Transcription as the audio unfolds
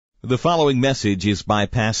The following message is by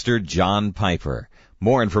Pastor John Piper.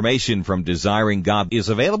 More information from Desiring God is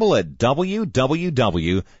available at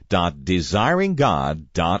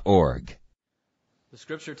www.desiringgod.org. The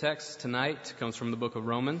scripture text tonight comes from the book of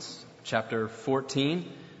Romans, chapter 14,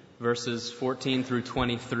 verses 14 through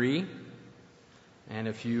 23. And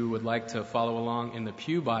if you would like to follow along in the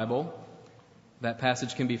Pew Bible, that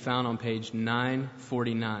passage can be found on page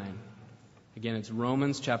 949. Again, it's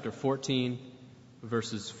Romans chapter 14,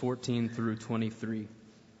 verses 14 through 23.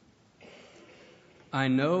 I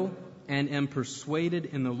know and am persuaded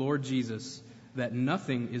in the Lord Jesus that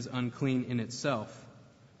nothing is unclean in itself,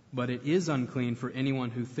 but it is unclean for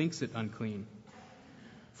anyone who thinks it unclean.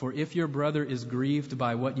 For if your brother is grieved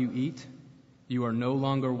by what you eat, you are no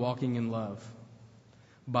longer walking in love.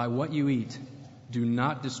 By what you eat, do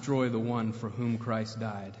not destroy the one for whom Christ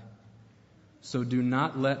died. So do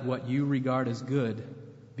not let what you regard as good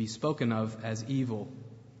be spoken of as evil.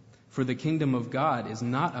 For the kingdom of God is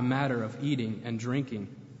not a matter of eating and drinking,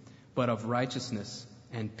 but of righteousness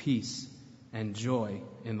and peace and joy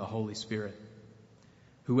in the Holy Spirit.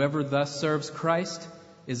 Whoever thus serves Christ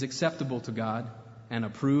is acceptable to God and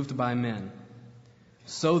approved by men.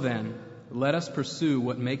 So then, let us pursue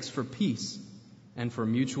what makes for peace and for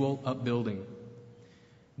mutual upbuilding.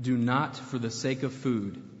 Do not, for the sake of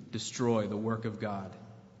food, destroy the work of God.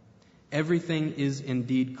 Everything is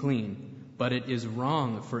indeed clean, but it is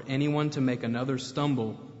wrong for anyone to make another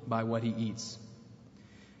stumble by what he eats.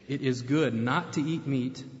 It is good not to eat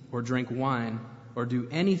meat or drink wine or do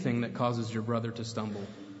anything that causes your brother to stumble.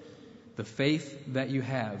 The faith that you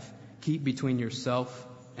have, keep between yourself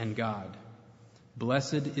and God.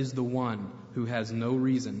 Blessed is the one who has no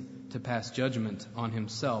reason to pass judgment on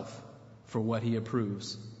himself for what he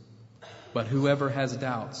approves. But whoever has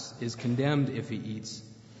doubts is condemned if he eats,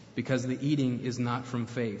 because the eating is not from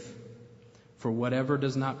faith. For whatever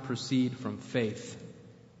does not proceed from faith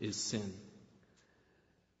is sin.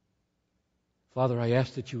 Father, I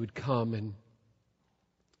ask that you would come and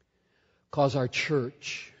cause our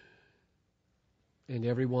church and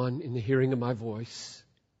everyone in the hearing of my voice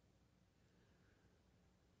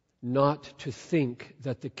not to think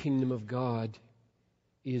that the kingdom of God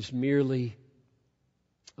is merely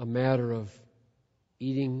a matter of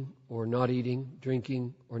eating or not eating,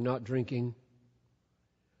 drinking or not drinking,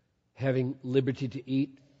 having liberty to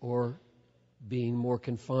eat or being more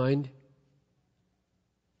confined.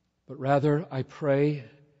 But rather, I pray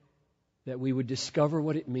that we would discover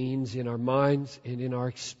what it means in our minds and in our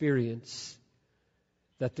experience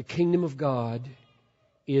that the kingdom of God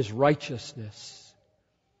is righteousness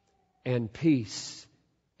and peace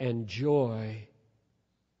and joy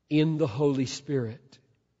in the Holy Spirit,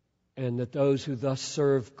 and that those who thus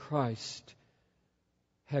serve Christ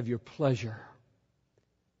have your pleasure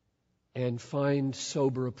and find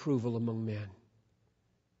sober approval among men.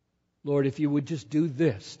 Lord, if you would just do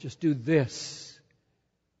this,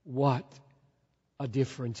 what a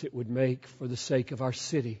difference it would make for the sake of our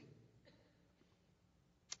city,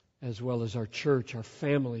 as well as our church, our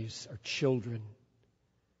families, our children.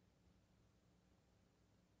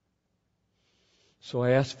 So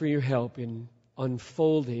I ask for your help in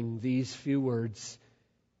unfolding these few words,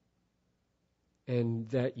 and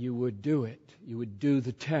that you would do it. You would do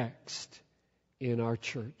the text in our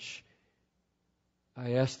church.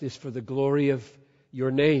 I ask this for the glory of your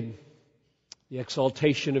name, the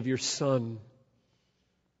exaltation of your Son,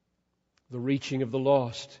 the reaching of the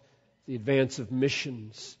lost, the advance of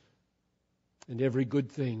missions, and every good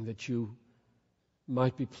thing that you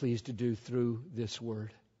might be pleased to do through this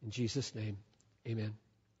word. In Jesus' name, amen.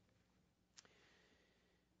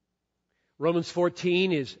 Romans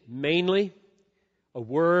 14 is mainly a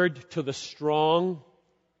word to the strong,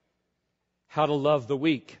 how to love the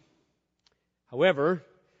weak. However,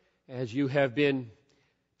 as you have been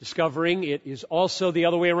discovering, it is also the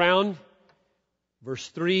other way around. Verse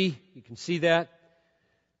 3, you can see that.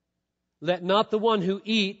 Let not the one who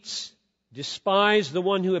eats despise the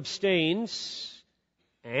one who abstains,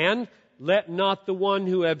 and let not the one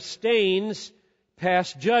who abstains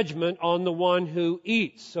pass judgment on the one who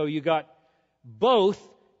eats. So you got both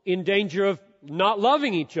in danger of not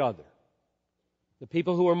loving each other. The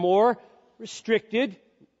people who are more restricted,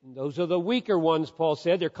 those are the weaker ones, Paul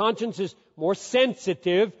said. Their conscience is more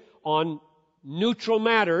sensitive on neutral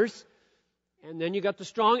matters. And then you got the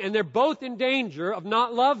strong, and they're both in danger of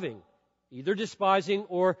not loving, either despising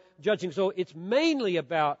or judging. So it's mainly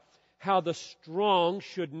about how the strong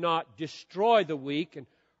should not destroy the weak and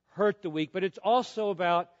hurt the weak, but it's also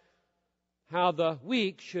about how the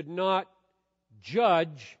weak should not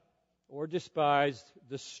judge or despise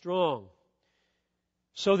the strong.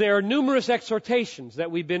 So there are numerous exhortations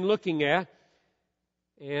that we've been looking at,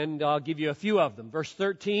 and I'll give you a few of them. Verse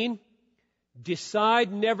 13,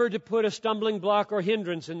 decide never to put a stumbling block or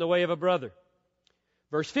hindrance in the way of a brother.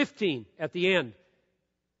 Verse 15, at the end,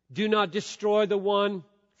 do not destroy the one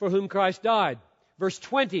for whom Christ died. Verse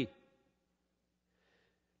 20,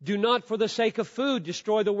 do not for the sake of food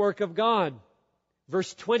destroy the work of God.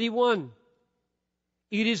 Verse 21,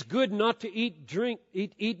 it is good not to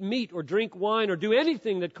eat meat or drink wine or do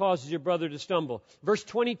anything that causes your brother to stumble. Verse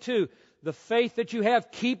 22, the faith that you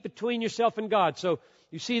have, keep between yourself and God. So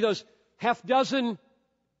you see those half dozen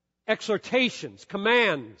exhortations,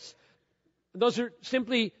 commands. Those are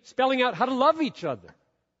simply spelling out how to love each other,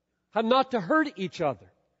 how not to hurt each other.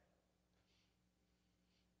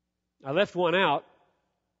 I left one out.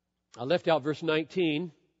 I left out verse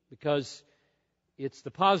 19 because it's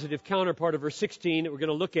the positive counterpart of verse 16 that we're going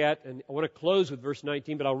to look at, and I want to close with verse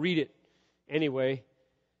 19, but I'll read it anyway.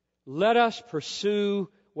 Let us pursue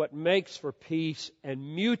what makes for peace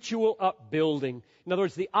and mutual upbuilding. In other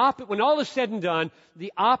words, when all is said and done,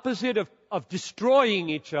 the opposite of destroying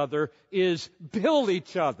each other is build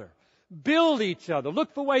each other. Build each other.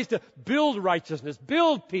 Look for ways to build righteousness,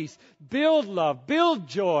 build peace, build love, build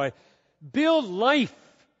joy, build life,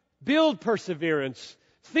 build perseverance.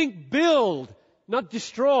 Think build, not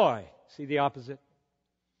destroy. See the opposite?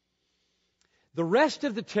 The rest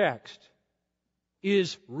of the text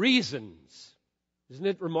is reasons. Isn't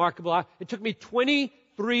it remarkable? It took me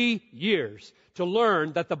 23 years to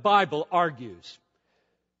learn that the Bible argues.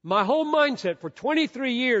 My whole mindset for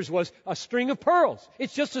 23 years was a string of pearls.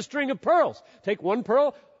 It's just a string of pearls. Take one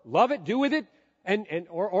pearl, love it, do with it,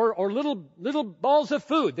 or little balls of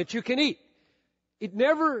food that you can eat.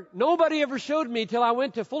 Nobody ever showed me till I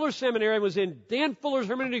went to Fuller Seminary and was in Dan Fuller's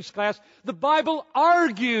hermeneutics class. The Bible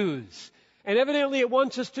argues. And evidently it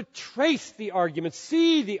wants us to trace the arguments,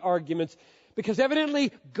 see the arguments, because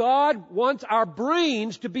evidently God wants our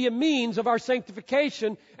brains to be a means of our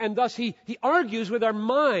sanctification, and thus He argues with our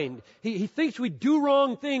mind. He thinks we do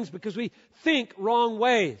wrong things because we think wrong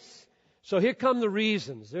ways. So here come the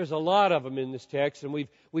reasons. There's a lot of them in this text, and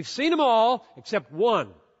we've seen them all except one.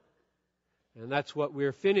 And that's what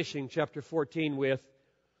we're finishing chapter 14 with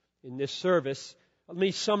in this service. Let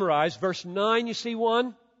me summarize. Verse 9, you see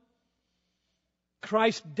one?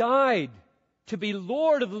 Christ died to be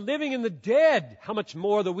Lord of the living and the dead. How much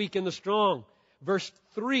more the weak and the strong? Verse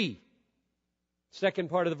 3, second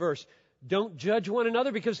part of the verse. Don't judge one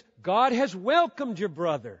another because God has welcomed your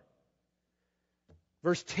brother.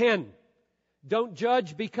 Verse 10, don't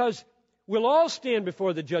judge because we'll all stand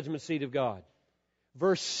before the judgment seat of God.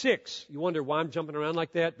 Verse 6, you wonder why I'm jumping around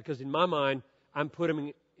like that? Because in my mind, I'm putting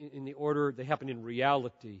them in the order they happen in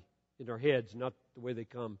reality, in our heads, not the way they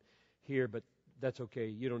come here, but that's okay.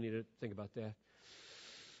 You don't need to think about that.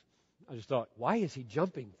 I just thought, why is he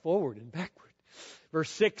jumping forward and backward? Verse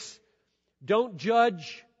 6, don't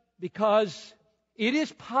judge because it is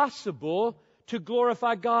possible to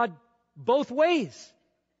glorify God both ways,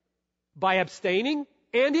 by abstaining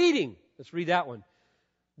and eating. Let's read that one.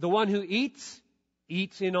 The one who eats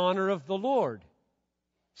in honor of the Lord,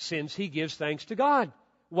 since he gives thanks to God,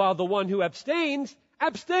 while the one who abstains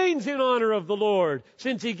in honor of the Lord,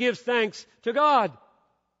 since he gives thanks to God.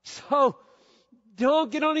 So, don't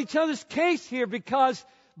get on each other's case here, because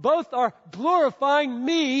both are glorifying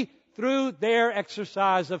me through their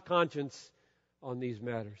exercise of conscience on these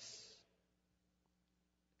matters.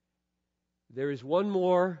 There is one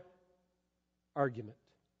more argument.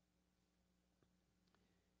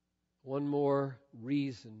 One more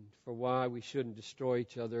reason for why we shouldn't destroy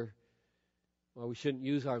each other, why we shouldn't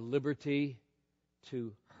use our liberty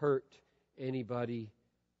to hurt anybody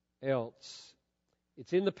else.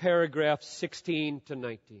 It's in the paragraphs 16 to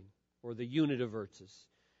 19, or the unit of verses.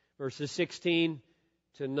 Verses 16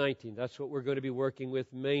 to 19. That's what we're going to be working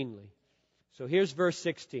with mainly. So here's verse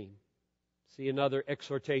 16. See another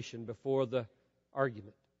exhortation before the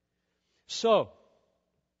argument. So,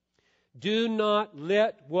 do not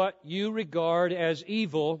let what you regard as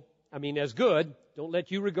evil, as good, don't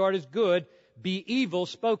let you regard as good, be evil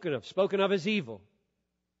spoken of as evil.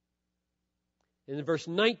 And then verse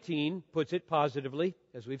 19 puts it positively,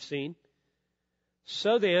 as we've seen.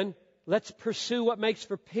 So then, let's pursue what makes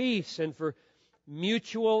for peace and for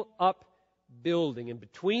mutual upbuilding. And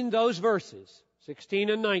between those verses, 16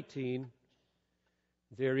 and 19,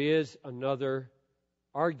 there is another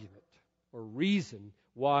argument or reason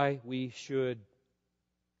why we should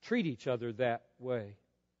treat each other that way.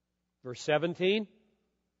 Verse 17.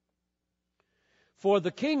 For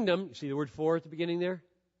the kingdom, you see the word for at the beginning there?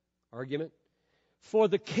 Argument. For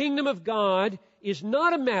the kingdom of God is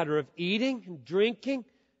not a matter of eating and drinking,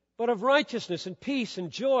 but of righteousness and peace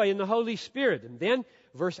and joy in the Holy Spirit. And then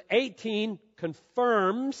verse 18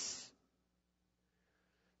 confirms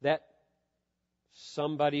that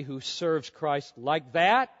somebody who serves Christ like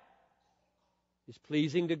that is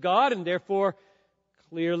pleasing to God, and therefore,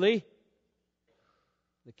 clearly,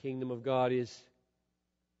 the kingdom of God is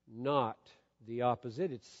not the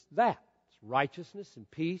opposite. It's that. It's righteousness and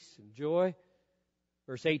peace and joy.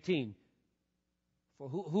 Verse 18, for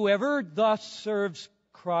whoever thus serves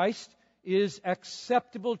Christ is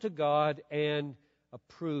acceptable to God and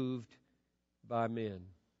approved by men.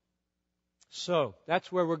 So,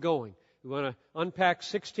 that's where we're going. We want to unpack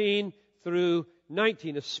 16 through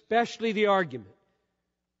 19, especially the argument.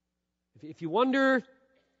 If you wonder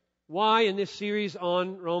why in this series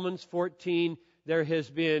on Romans 14 there has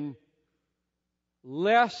been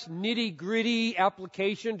less nitty-gritty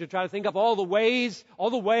application to try to think of all the ways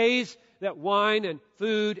that wine and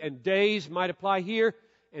food and days might apply here,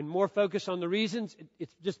 and more focus on the reasons,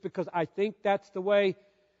 it's just because I think that's the way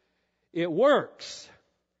it works.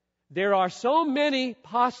 There are so many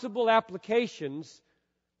possible applications.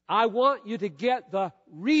 I want you to get the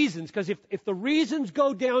reasons, because if the reasons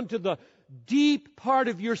go down to the deep part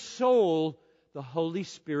of your soul, the Holy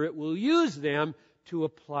Spirit will use them to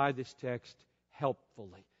apply this text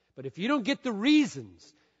helpfully. But if you don't get the reasons,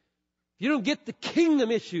 if you don't get the kingdom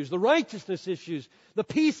issues, the righteousness issues, the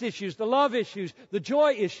peace issues, the love issues, the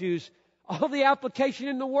joy issues, all the application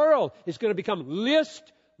in the world is going to become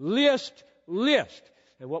list.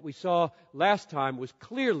 And what we saw last time was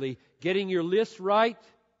clearly getting your list right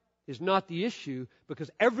is not the issue, because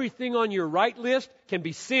everything on your right list can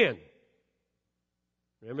be sin.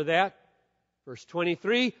 Remember that? Verse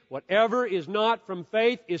 23, whatever is not from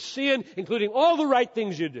faith is sin, including all the right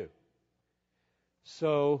things you do.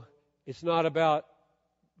 So, it's not about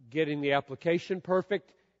getting the application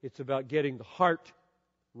perfect. It's about getting the heart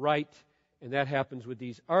right. And that happens with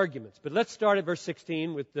these arguments. But let's start at verse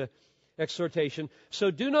 16 with the exhortation.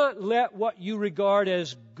 So do not let what you regard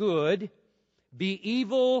as good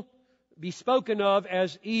be spoken of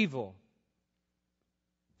as evil.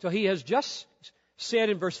 So he has just said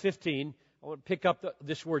in verse 15, I want to pick up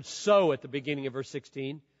this word so at the beginning of verse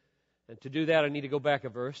 16. And to do that, I need to go back a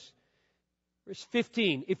verse. Verse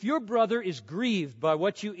 15, if your brother is grieved by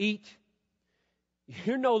what you eat,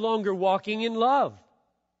 you're no longer walking in love.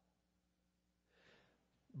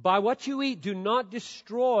 By what you eat, do not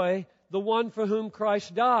destroy the one for whom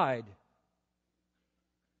Christ died.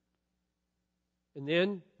 And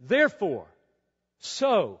then, therefore,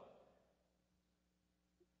 so,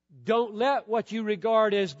 don't let what you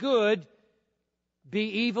regard as good be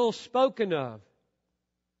evil spoken of.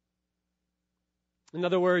 In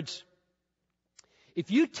other words, if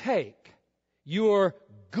you take your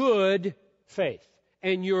good faith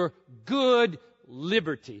and your good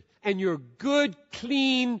liberty and your good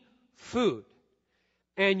clean food,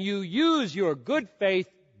 and you use your good faith,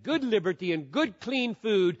 good liberty, and good clean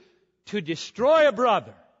food to destroy a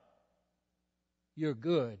brother, your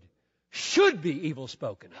good should be evil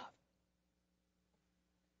spoken of.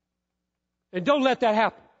 And don't let that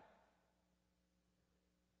happen.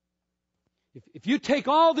 If you take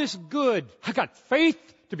all this good, I got faith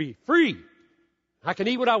to be free. I can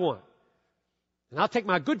eat what I want. And I'll take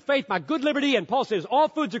my good faith, my good liberty, and Paul says all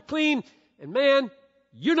foods are clean, and man,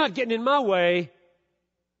 you're not getting in my way.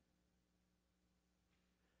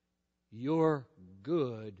 Your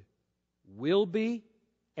good will be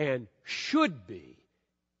and should be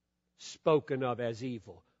spoken of as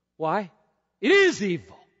evil. Why? It is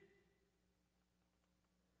evil.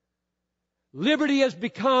 Liberty has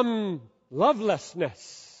become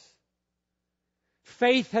lovelessness.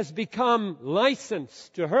 Faith has become license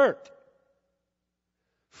to hurt.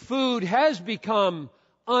 Food has become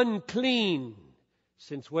unclean,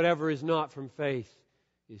 since whatever is not from faith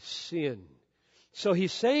is sin. So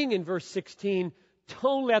he's saying in verse 16,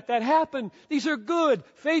 don't let that happen. These are good.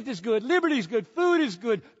 Faith is good. Liberty is good. Food is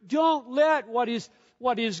good. Don't let what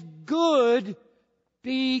is good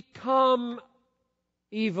become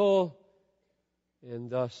evil and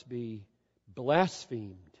thus be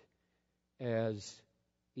blasphemed as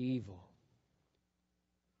evil.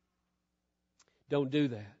 Don't do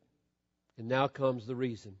that. And now comes the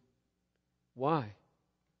reason. Why?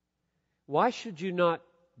 Why should you not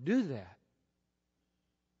do that?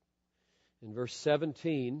 In verse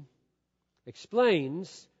 17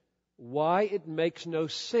 explains why it makes no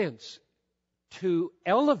sense to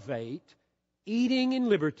elevate eating in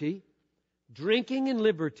liberty, drinking in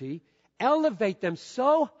liberty, elevate them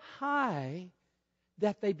so high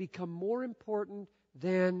that they become more important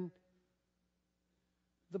than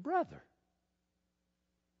the brother.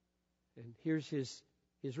 And here's his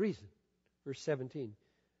reason. Verse 17.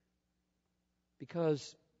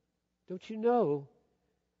 Because don't you know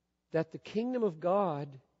that the kingdom of God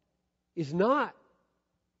is not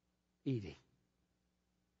eating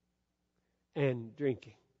and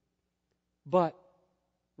drinking, but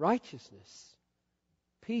righteousness,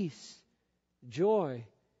 peace, joy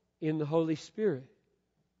in the Holy Spirit.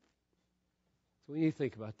 So when you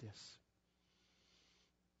think about this,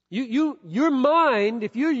 your mind,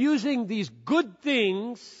 if you're using these good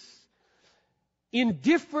things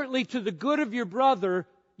indifferently to the good of your brother,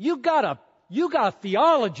 you got a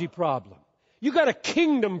theology problem. You got a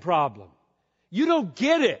kingdom problem. You don't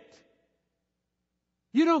get it.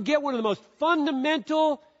 You don't get one of the most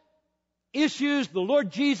fundamental issues the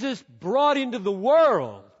Lord Jesus brought into the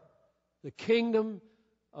world, the kingdom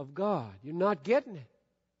of God. You're not getting it.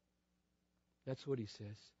 That's what he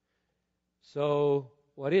says. So,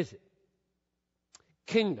 what is it?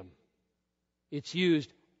 Kingdom. It's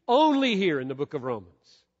used only here in the book of Romans.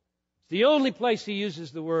 It's the only place he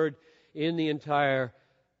uses the word in the entire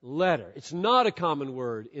letter. It's not a common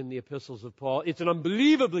word in the epistles of Paul. It's an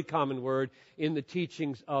unbelievably common word in the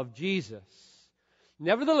teachings of Jesus.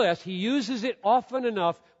 Nevertheless, he uses it often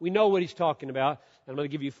enough. We know what he's talking about. And I'm going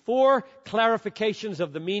to give you 4 clarifications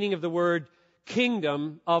of the meaning of the word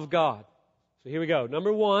kingdom of God. So here we go.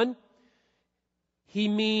 Number 1, he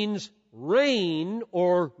means reign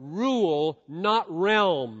or rule, not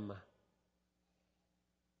realm.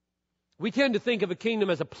 We tend to think of a kingdom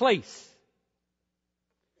as a place,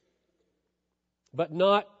 but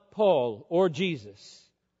not Paul or Jesus.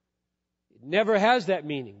 It never has that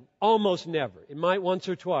meaning. Almost never. It might once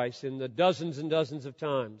or twice in the dozens and dozens of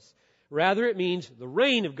times. Rather, it means the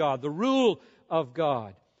reign of God, the rule of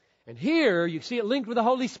God. And here, you see it linked with the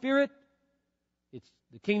Holy Spirit.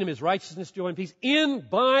 The kingdom is righteousness, joy, and peace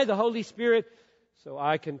by the Holy Spirit. So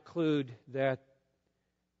I conclude that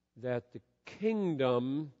the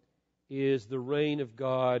kingdom is the reign of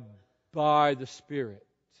God by the Spirit.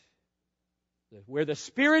 Where the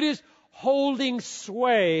Spirit is holding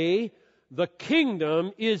sway, the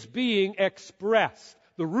kingdom is being expressed.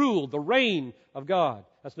 The rule, the reign of God.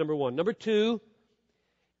 That's number 1. Number 2,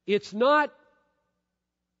 it's not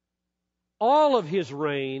all of His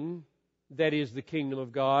reign that is the kingdom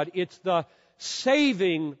of God. It's the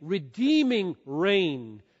saving, redeeming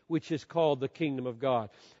reign which is called the kingdom of God.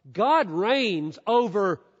 God reigns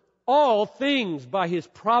over all things by His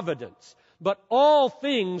providence. But all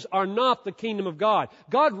things are not the kingdom of God.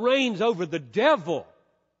 God reigns over the devil.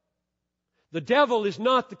 The devil is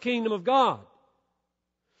not the kingdom of God.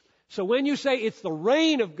 So when you say it's the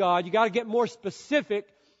reign of God, you got to get more specific,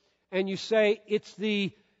 and you say it's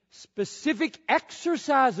the specific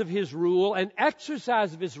exercise of His rule and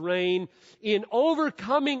exercise of His reign in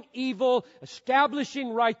overcoming evil,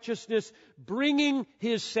 establishing righteousness, bringing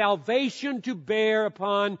His salvation to bear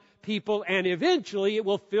upon people, and eventually it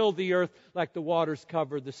will fill the earth like the waters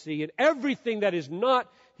cover the sea, and everything that is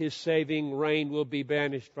not His saving reign will be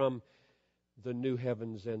banished from the new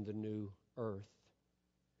heavens and the new earth.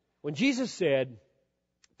 When Jesus said,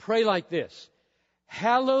 pray like this,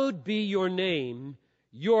 hallowed be your name,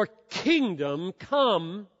 your kingdom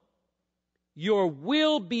come, your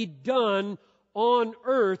will be done on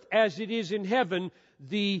earth as it is in heaven,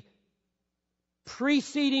 the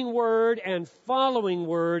preceding word and following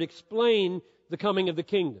word explain the coming of the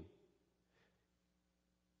kingdom.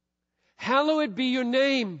 Hallowed be your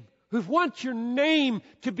name. We want your name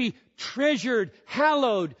to be treasured,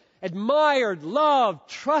 hallowed, admired, loved,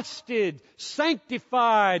 trusted,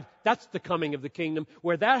 sanctified. That's the coming of the kingdom.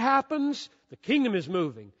 Where that happens, the kingdom is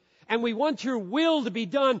moving. And we want your will to be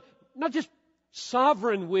done, not just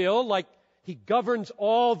sovereign will, like He governs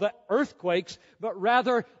all the earthquakes, but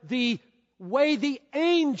rather the way the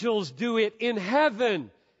angels do it in heaven.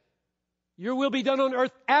 Your will be done on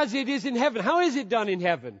earth as it is in heaven. How is it done in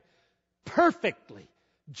heaven? Perfectly,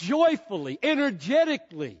 joyfully,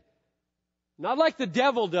 energetically. Not like the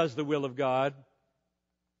devil does the will of God,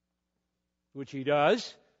 which he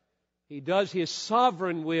does. He does his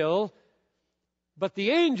sovereign will. But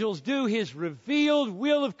the angels do His revealed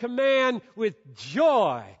will of command with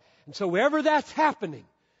joy. And so wherever that's happening,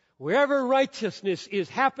 wherever righteousness is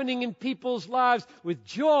happening in people's lives with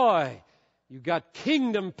joy, you've got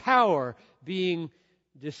kingdom power being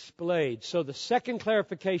displayed. So the second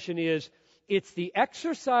clarification is, it's the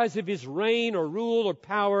exercise of His reign or rule or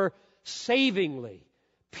power savingly,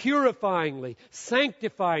 purifyingly,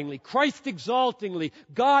 sanctifyingly, Christ-exaltingly,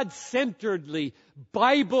 God-centeredly,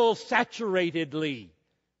 Bible-saturatedly.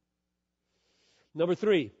 Number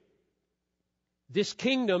 3, this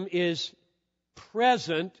kingdom is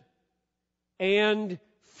present and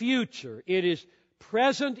future. It is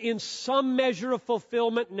present in some measure of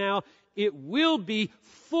fulfillment now. It will be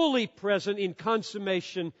fully present in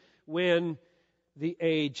consummation when the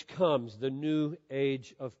age comes, the new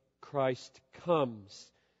age of Christ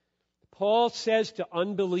comes. Paul says to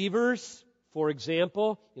unbelievers, for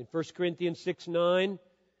example, in 1 Corinthians 6:9,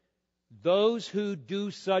 those who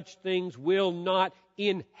do such things will not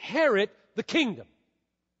inherit the kingdom.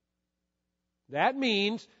 That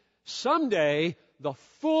means someday the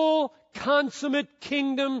full consummate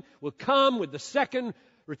kingdom will come with the second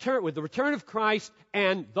return, with the return of Christ,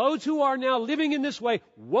 and those who are now living in this way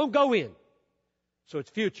won't go in. So it's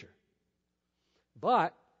future.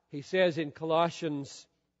 But he says in Colossians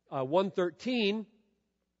 1:13,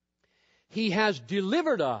 He has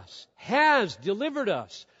delivered us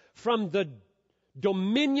from the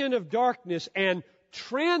dominion of darkness and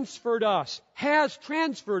has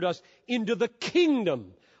transferred us into the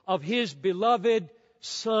kingdom of His beloved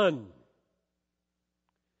Son.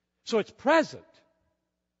 So it's present.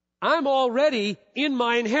 I'm already in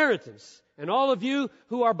my inheritance. And all of you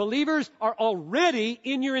who are believers are already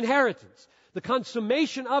in your inheritance. The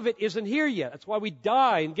consummation of it isn't here yet. That's why we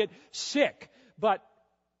die and get sick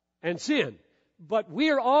and sin. But we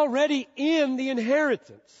are already in the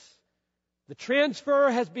inheritance. The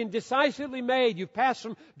transfer has been decisively made. You've passed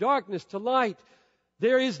from darkness to light.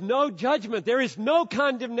 There is no judgment. There is no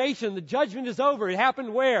condemnation. The judgment is over. It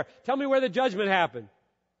happened where? Tell me where the judgment happened.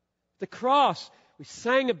 The cross. We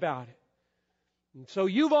sang about it. And so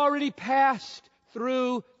you've already passed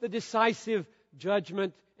through the decisive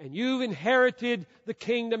judgment, and you've inherited the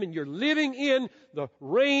kingdom, and you're living in the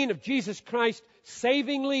reign of Jesus Christ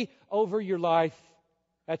savingly over your life.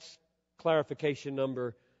 That's clarification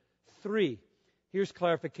number 3. Here's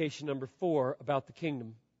clarification number 4 about the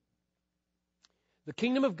kingdom. The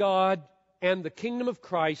kingdom of God and the kingdom of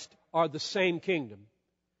Christ are the same kingdom.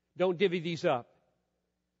 Don't divvy these up.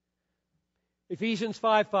 Ephesians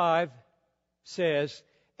 5:5 says,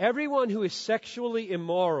 everyone who is sexually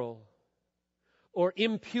immoral or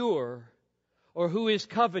impure or who is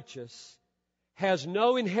covetous has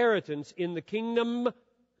no inheritance in the kingdom,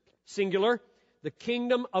 singular, the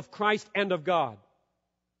kingdom of Christ and of God.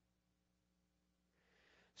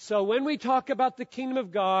 So when we talk about the kingdom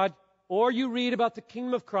of God, or you read about the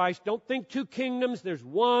kingdom of Christ, don't think two kingdoms. There's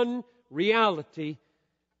one reality,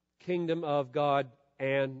 kingdom of God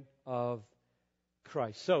and of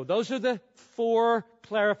Christ. So those are the 4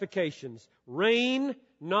 clarifications. Reign,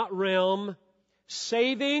 not realm.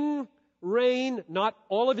 Saving reign, not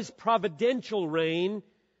all of His providential reign.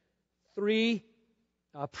 3,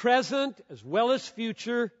 present as well as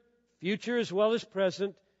future. Future as well as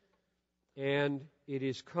present. And it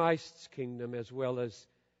is Christ's kingdom as well as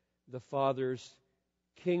the Father's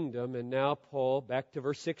kingdom. And now Paul, back to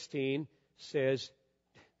verse 16, says,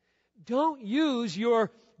 don't use your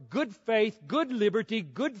good faith, good liberty,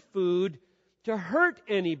 good food to hurt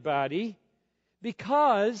anybody,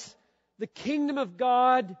 because the kingdom of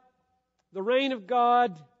God, the reign of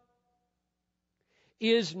God,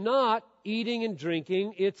 is not eating and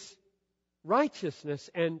drinking. It's righteousness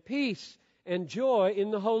and peace and joy in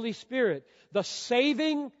the Holy Spirit. The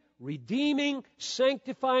saving, redeeming,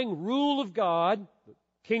 sanctifying rule of God, the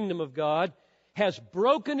kingdom of God, has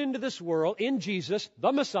broken into this world in Jesus,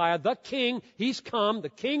 the Messiah, the King. He's come. The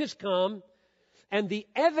King has come. And the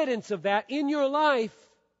evidence of that in your life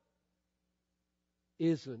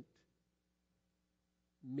isn't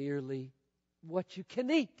merely what you can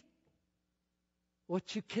eat,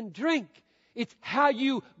 what you can drink. It's how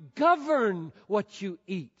you govern what you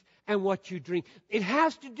eat and what you drink. It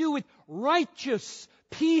has to do with righteous,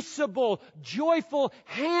 peaceable, joyful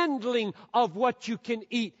handling of what you can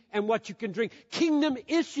eat and what you can drink. Kingdom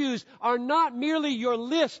issues are not merely your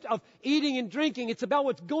list of eating and drinking. It's about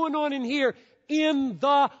what's going on in here in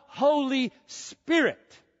the Holy Spirit.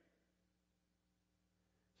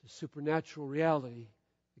 It's a supernatural reality,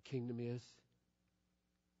 the kingdom is.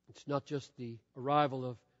 It's not just the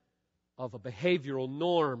arrival of a behavioral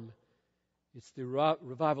norm. It's the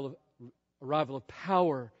arrival of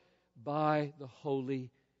power by the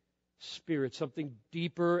Holy Spirit. Something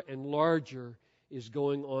deeper and larger is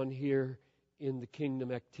going on here in the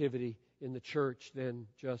kingdom activity in the church than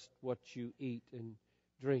just what you eat and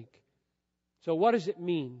drink. So what does it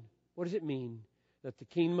mean? What does it mean that the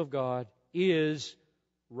kingdom of God is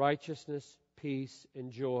righteousness, peace,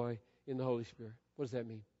 and joy in the Holy Spirit? What does that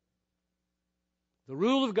mean? The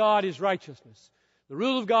rule of God is righteousness. The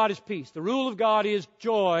rule of God is peace. The rule of God is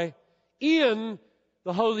joy in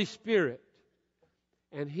the Holy Spirit.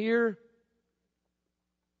 And here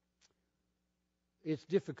it's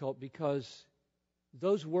difficult because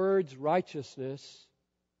those words, righteousness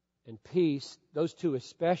and peace, those two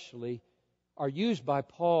especially, are used by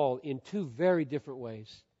Paul in two very different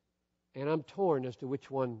ways. And I'm torn as to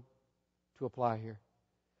which one to apply here.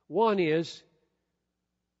 One is,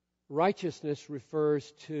 righteousness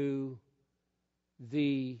refers to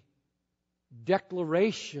the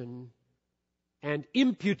declaration and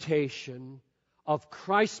imputation of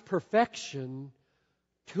Christ's perfection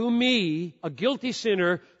to me, a guilty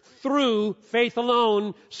sinner, through faith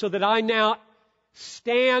alone, so that I now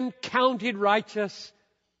stand counted righteous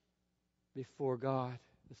before God.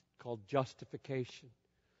 It's called justification.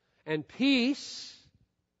 And peace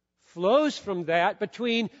flows from that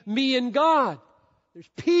between me and God. There's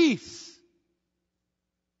peace.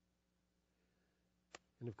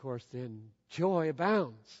 And of course then joy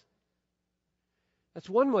abounds. That's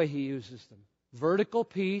one way he uses them. Vertical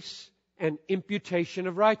peace and imputation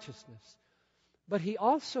of righteousness. But he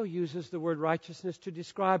also uses the word righteousness to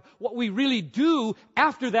describe what we really do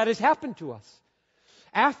after that has happened to us.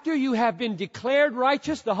 After you have been declared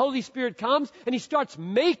righteous, the Holy Spirit comes and He starts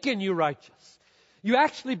making you righteous. You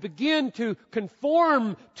actually begin to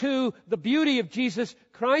conform to the beauty of Jesus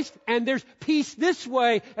Christ, and there's peace this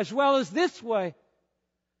way as well as this way.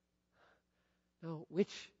 Now,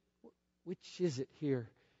 which is it here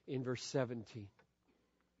in verse 17?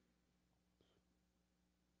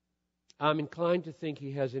 I'm inclined to think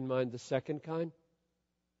he has in mind the second kind.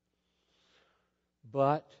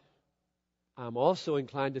 But I'm also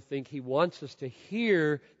inclined to think he wants us to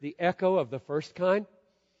hear the echo of the first kind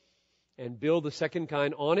and build the second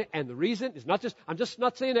kind on it. And the reason is I'm just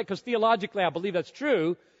not saying that because theologically I believe that's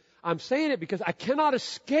true. I'm saying it because I cannot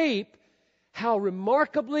escape how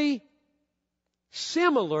remarkably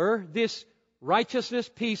similar this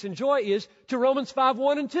righteousness, peace, and joy is to Romans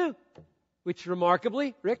 5:1 and 2, which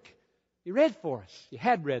remarkably, Rick, you read for us. You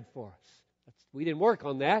had read for us. We didn't work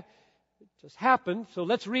on that. It just happened. So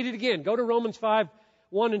let's read it again. Go to Romans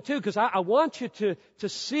 5:1 and 2, because I want you to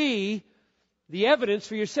see the evidence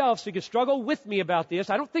for yourself so you can struggle with me about this.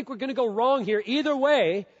 I don't think we're going to go wrong here either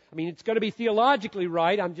way. I mean, it's going to be theologically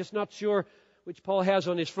right. I'm just not sure which Paul has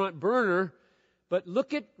on his front burner. But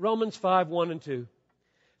look at Romans 5:1 and 2.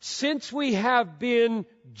 Since we have been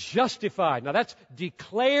justified. Now that's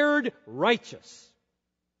declared righteous.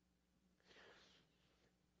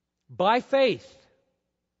 By faith,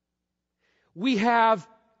 we have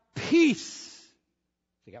peace.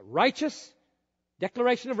 So you got righteous,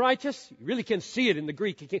 declaration of righteous. You really can see it in the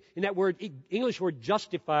Greek. In that word, English word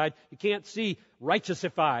justified, you can't see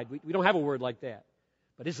righteousified. We don't have a word like that.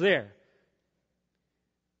 But it's there.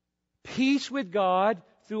 Peace with God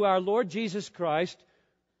through our Lord Jesus Christ.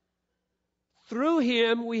 Through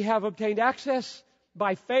Him we have obtained access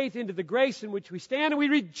by faith into the grace in which we stand, and we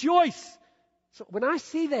rejoice. So when I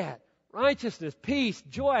see that, righteousness, peace,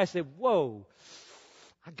 joy, I say, whoa,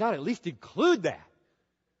 I've got to at least include that.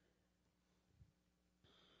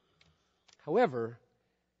 However,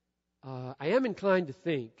 I am inclined to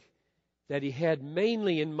think that he had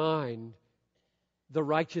mainly in mind the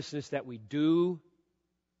righteousness that we do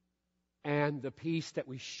and the peace that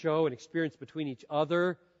we show and experience between each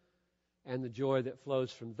other and the joy that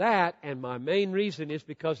flows from that. And my main reason is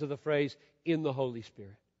because of the phrase, in the Holy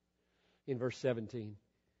Spirit, in verse 17.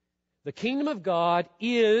 The kingdom of God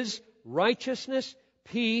is righteousness,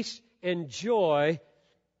 peace, and joy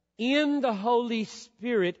in the Holy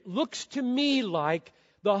Spirit. Looks to me like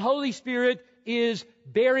the Holy Spirit is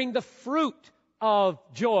bearing the fruit of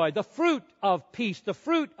joy, the fruit of peace, the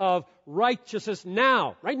fruit of righteousness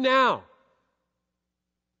now, right now.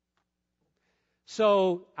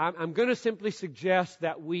 So I'm going to simply suggest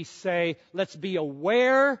that we say, let's be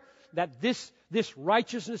aware that this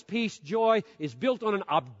righteousness, peace, joy is built on an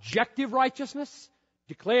objective righteousness,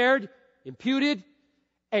 declared, imputed,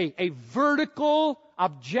 a vertical,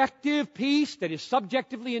 objective peace that is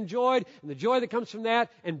subjectively enjoyed, and the joy that comes from that,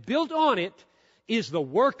 and built on it is the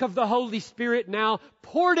work of the Holy Spirit now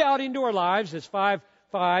poured out into our lives, as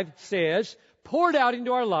 5:5 says, poured out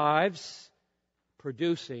into our lives,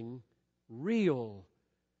 producing real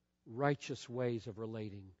righteous ways of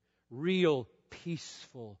relating, real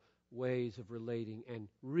peaceful ways of relating, and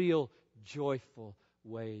real joyful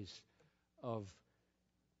ways of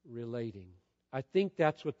relating. I think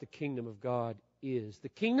that's what the kingdom of God is. The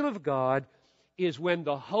kingdom of God is when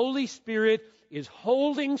the Holy Spirit is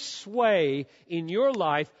holding sway in your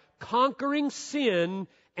life, conquering sin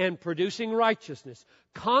and producing righteousness,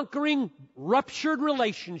 conquering ruptured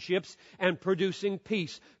relationships and producing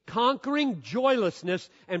peace, conquering joylessness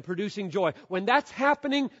and producing joy. When that's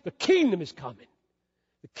happening, the kingdom is coming.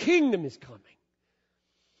 The kingdom is coming.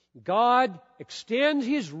 God extends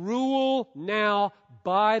His rule now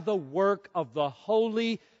by the work of the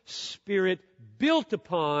Holy Spirit, built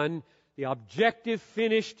upon the objective,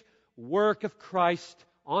 finished work of Christ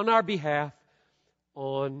on our behalf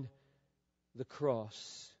on the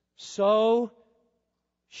cross. So,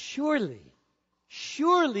 surely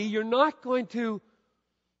you're not going to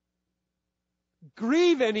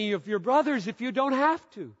grieve any of your brothers if you don't have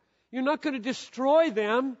to. You're not going to destroy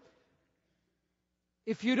them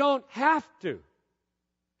if you don't have to.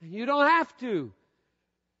 And you don't have to,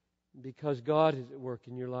 because God is at work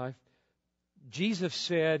in your life. Jesus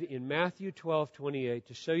said in Matthew 12:28,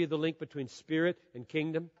 to show you the link between spirit and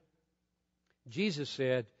kingdom, Jesus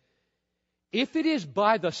said, if it is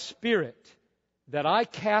by the Spirit that I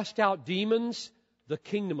cast out demons, the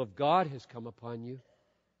kingdom of God has come upon you.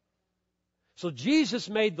 So Jesus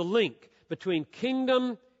made the link between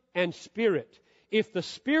kingdom and spirit. If the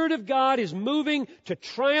Spirit of God is moving to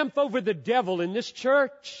triumph over the devil in this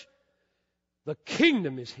church, the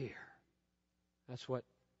kingdom is here. That's what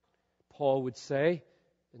Paul would say,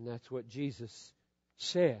 and that's what Jesus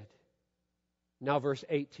said. Now verse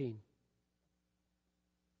 18.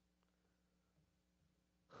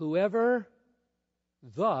 Whoever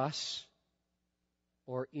thus,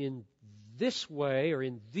 or in this way, or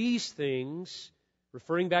in these things,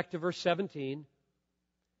 referring back to verse 17,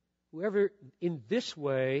 whoever in this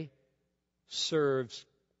way serves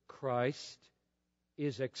Christ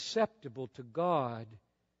is acceptable to God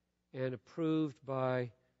and approved by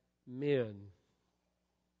men.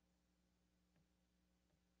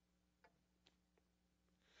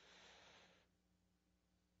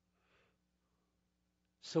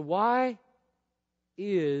 So why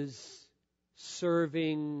is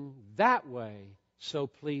serving that way so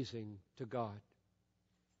pleasing to God?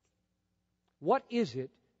 What is it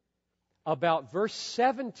about verse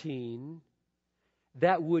 17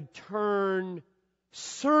 that would turn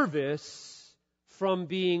service from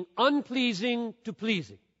being unpleasing to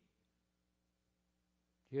pleasing?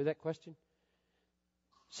 You hear that question?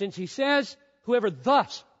 Since he says, whoever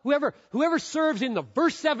serves in the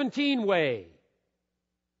verse 17 way,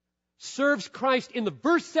 serves Christ in the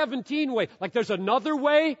verse 17 way, like there's another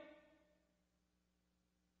way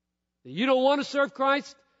that you don't want to serve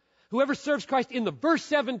Christ. Whoever serves Christ in the verse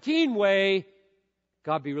 17 way,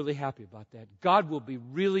 God be really happy about that. God will be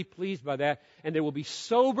really pleased by that, and there will be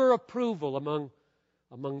sober approval among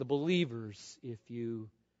the believers if you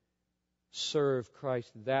serve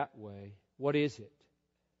Christ that way. What is it?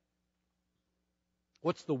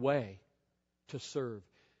 What's the way to serve?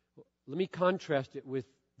 Let me contrast it with,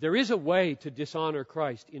 there is a way to dishonor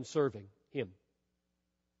Christ in serving Him.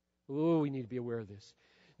 Oh, we need to be aware of this.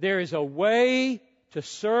 There is a way to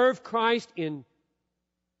serve Christ in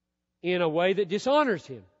a way that dishonors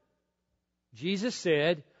Him. Jesus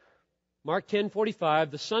said, Mark 10:45,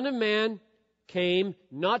 the Son of Man came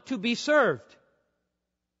not to be served,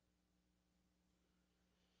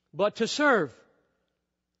 but to serve,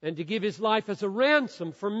 and to give His life as a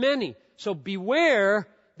ransom for many. So beware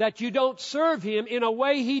that you don't serve Him in a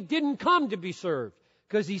way He didn't come to be served.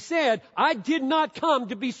 Because He said, I did not come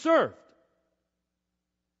to be served.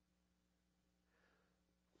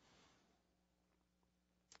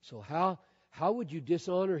 So how would you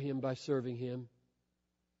dishonor Him by serving Him?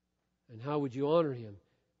 And how would you honor Him?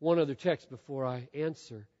 One other text before I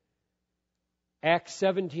answer. Acts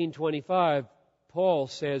 17:25, Paul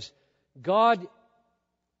says, God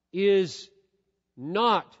is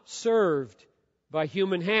not served by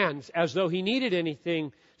human hands as though He needed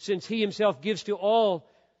anything, since He Himself gives to all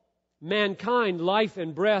mankind life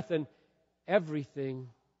and breath and everything.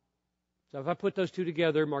 So if I put those two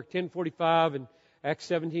together, Mark 10:45 and Acts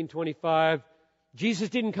 17:25, Jesus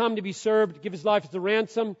didn't come to be served, to give His life as a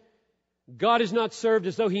ransom. God is not served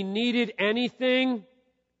as though He needed anything.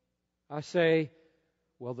 I say,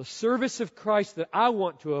 well, the service of Christ that I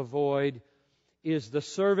want to avoid is the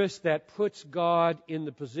service that puts God in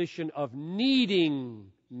the position of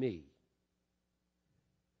needing me.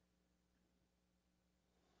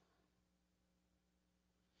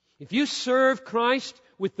 If you serve Christ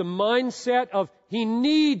with the mindset of He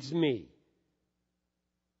needs me,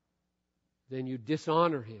 then you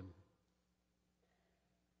dishonor Him.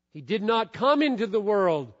 He did not come into the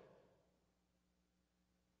world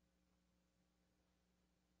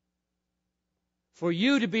for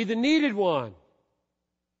you to be the needed one.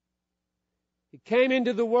 He came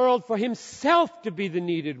into the world for Himself to be the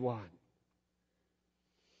needed one.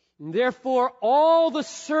 And therefore, all the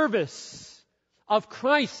service of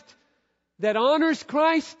Christ that honors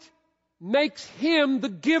Christ makes Him the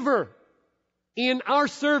giver in our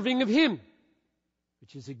serving of Him,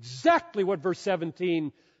 which is exactly what verse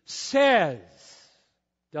 17 says,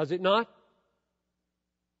 does it not?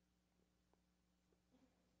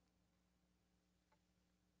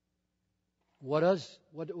 What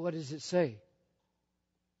does it say?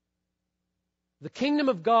 The kingdom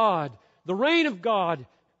of God, the reign of God.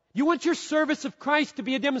 You want your service of Christ to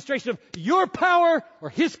be a demonstration of your power or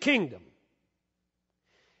His kingdom.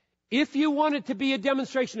 If you want it to be a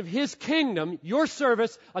demonstration of His kingdom, your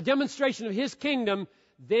service, a demonstration of His kingdom,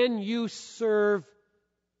 then you serve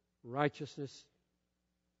righteousness.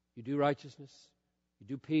 You do righteousness. You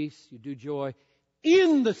do peace. You do joy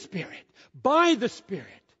in the Spirit, by the Spirit,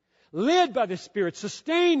 led by the Spirit,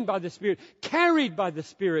 sustained by the Spirit, carried by the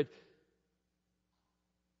Spirit.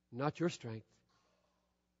 Not your strength.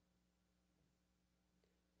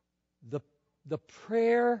 The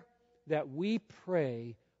prayer that we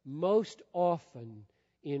pray most often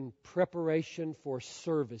in preparation for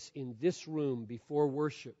service in this room before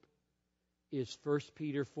worship is 1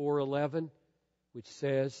 Peter 4:11, which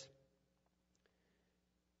says,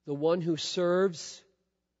 the one who serves,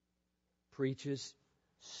 preaches,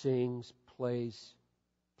 sings, plays,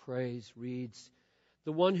 prays, reads.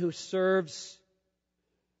 The one who serves,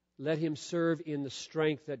 let him serve in the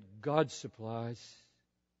strength that God supplies,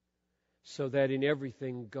 so that in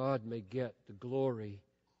everything God may get the glory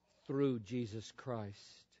through Jesus Christ.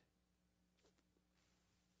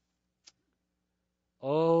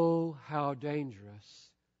 Oh, how dangerous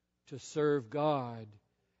to serve God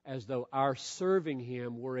as though our serving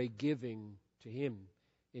Him were a giving to Him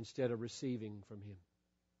instead of receiving from Him.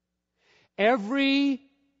 Every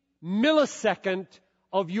millisecond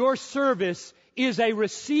of your service is a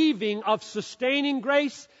receiving of sustaining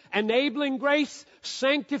grace, enabling grace,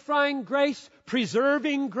 sanctifying grace,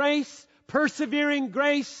 preserving grace, persevering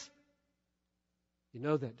grace. You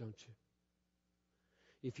know that, don't you?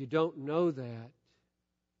 If you don't know that,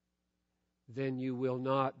 then you will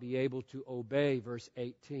not be able to obey verse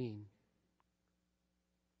 18.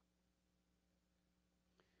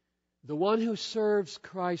 The one who serves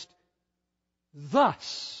Christ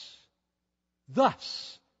thus.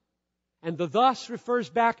 And the thus refers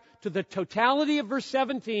back to the totality of verse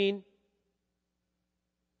 17.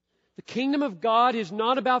 The kingdom of God is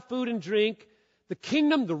not about food and drink. The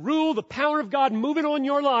kingdom, the rule, the power of God moving on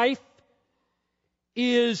your life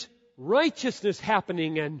is righteousness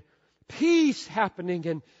happening and peace happening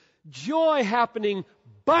and joy happening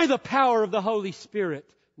by the power of the Holy Spirit,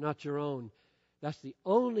 not your own. That's the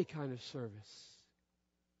only kind of service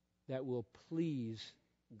that will please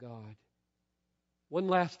God. One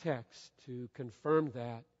last text to confirm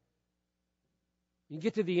that. You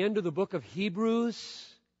get to the end of the book of Hebrews,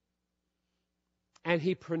 and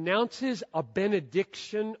he pronounces a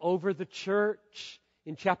benediction over the church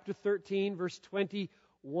in chapter 13, verse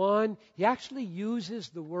 21. He actually uses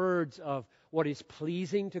the words of what is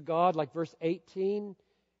pleasing to God, like verse 18,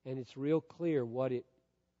 and it's real clear what it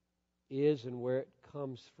is and where it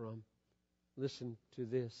comes from. Listen to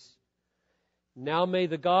this. Now may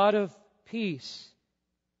the God of peace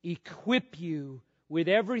equip you with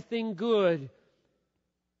everything good,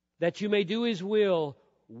 that you may do His will,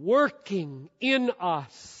 working in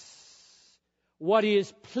us what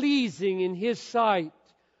is pleasing in His sight,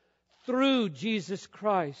 through Jesus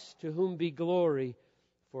Christ, to whom be glory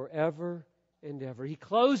forever and ever. He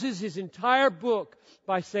closes his entire book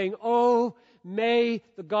by saying, oh, may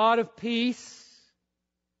the God of peace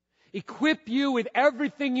equip you with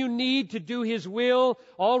everything you need to do His will,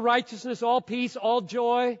 all righteousness, all peace, all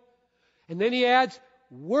joy. And then he adds,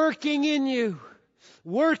 working in you.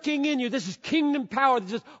 Working in you. This is kingdom power.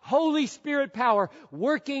 This is Holy Spirit power.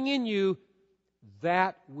 Working in you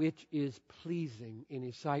that which is pleasing in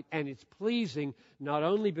His sight. And it's pleasing not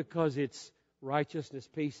only because it's righteousness,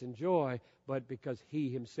 peace, and joy, but because He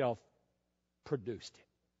Himself produced it.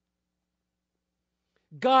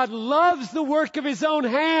 God loves the work of His own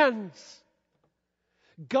hands.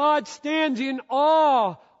 God stands in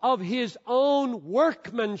awe of His own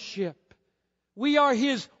workmanship. We are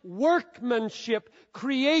His workmanship,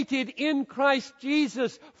 created in Christ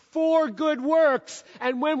Jesus for good works.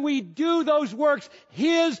 And when we do those works,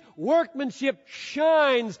 His workmanship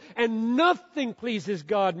shines, and nothing pleases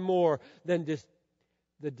God more than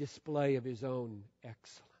the display of His own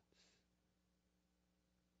excellence.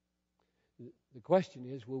 The question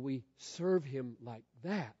is, will we serve Him like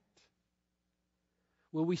that?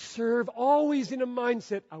 Will we serve always in a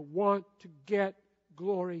mindset, I want to get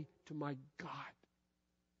glory to my God?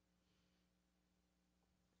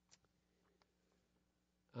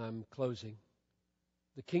 I'm closing.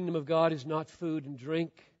 The kingdom of God is not food and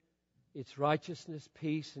drink. It's righteousness,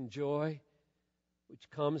 peace, and joy, which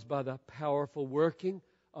comes by the powerful working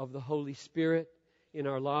of the Holy Spirit. in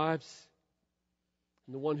our lives,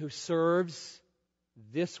 and the one who serves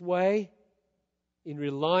this way in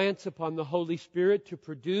reliance upon the Holy Spirit to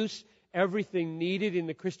produce everything needed in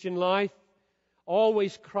the Christian life,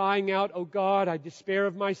 always crying out, "Oh God, I despair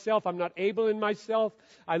of myself. I'm not able in myself.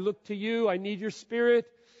 I look to you. I need your Spirit.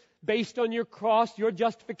 Based on your cross, your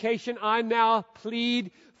justification, I now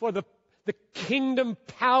plead for the kingdom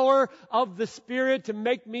power of the Spirit to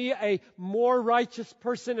make me a more righteous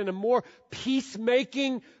person and a more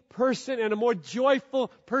peacemaking person and a more joyful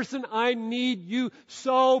person. I need you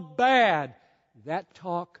so bad." That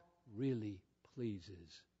talk really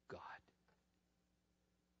pleases God,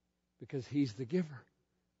 because He's the giver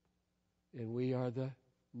and we are the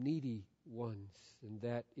needy ones, and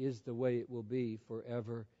that is the way it will be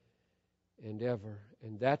forever and ever.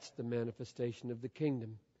 And that's the manifestation of the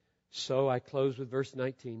kingdom. So I close with verse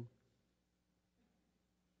 19.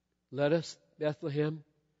 Let us, Bethlehem,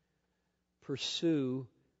 pursue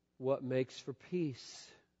what makes for peace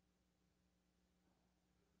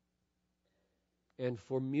and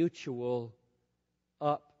for mutual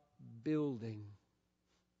upbuilding.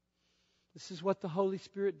 This is what the Holy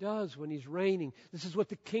Spirit does when He's reigning. This is what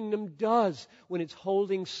the kingdom does when it's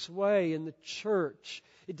holding sway in the church.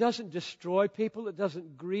 It doesn't destroy people. It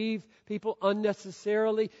doesn't grieve people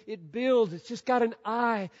unnecessarily. It builds. It's just got an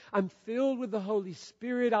eye. I'm filled with the Holy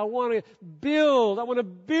Spirit. I want to build. I want to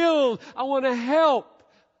build. I want to help.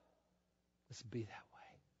 Let's be that way.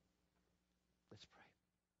 Let's pray.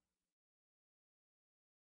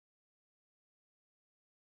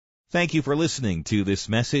 Thank you for listening to this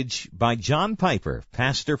message by John Piper,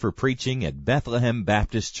 pastor for preaching at Bethlehem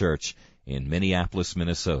Baptist Church in Minneapolis,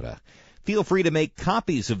 Minnesota. Feel free to make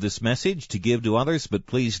copies of this message to give to others, but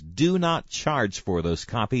please do not charge for those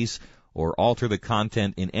copies or alter the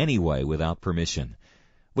content in any way without permission.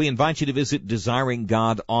 We invite you to visit Desiring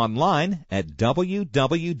God online at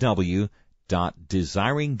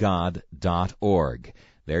www.desiringgod.org.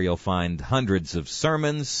 There you'll find hundreds of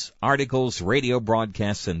sermons, articles, radio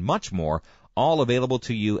broadcasts, and much more, all available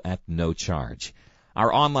to you at no charge.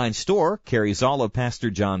 Our online store carries all of Pastor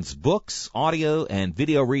John's books, audio, and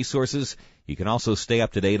video resources. You can also stay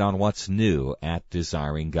up to date on what's new at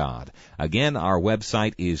Desiring God. Again, our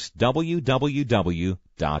website is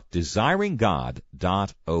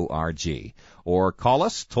www.desiringgod.org. Or call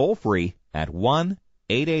us toll-free at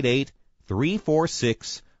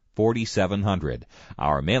 1-888-346-4700.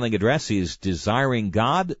 Our mailing address is Desiring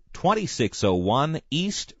God, 2601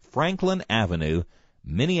 East Franklin Avenue,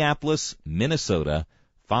 Minneapolis, Minnesota,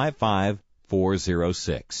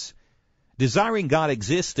 55406. Desiring God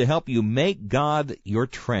exists to help you make God your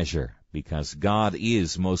treasure, because God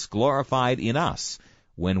is most glorified in us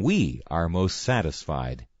when we are most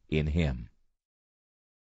satisfied in Him.